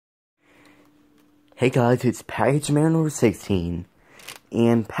Hey guys, it's package mail number 16,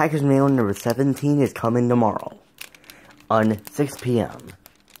 and package mail number 17 is coming tomorrow, on 6 p.m.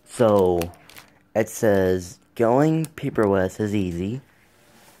 So, it says, going paperless is easy.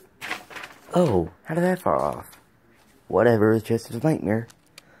 Oh, how did that fall off? Whatever, it's just a nightmare.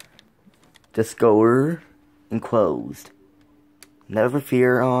 Discover, enclosed. Never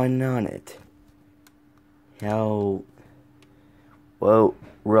fear on it. How... Whoa,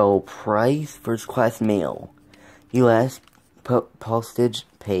 roll price, first class mail. U.S. postage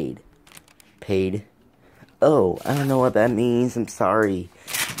paid. Paid. Oh, I don't know what that means, I'm sorry.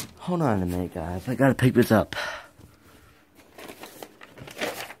 Hold on a minute, guys, I gotta pick this up.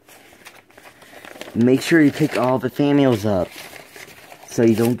 Make sure you pick all the fan mails up, so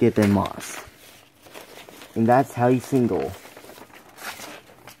you don't get them lost. And that's how you single.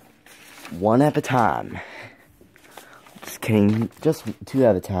 One at a time. Just kidding, just two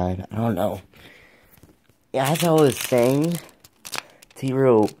at a time, I don't know. Yeah, as I was saying,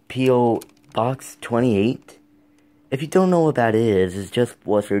 T-Row P.O. Box 28. If you don't know what that is, it's just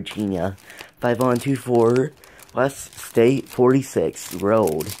West Virginia. 5124 West State 46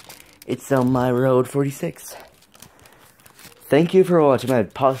 Road. It's on my road 46. Thank you for watching my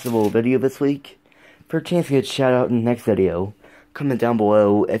possible video this week. For a chance to get a shout out in the next video, comment down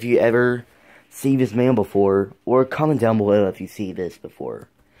below if you ever see this mail before, or comment down below if you see this before.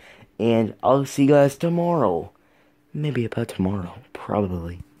 And I'll see you guys tomorrow. Maybe about tomorrow,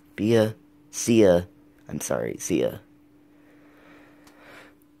 probably. See ya. I'm sorry, see ya.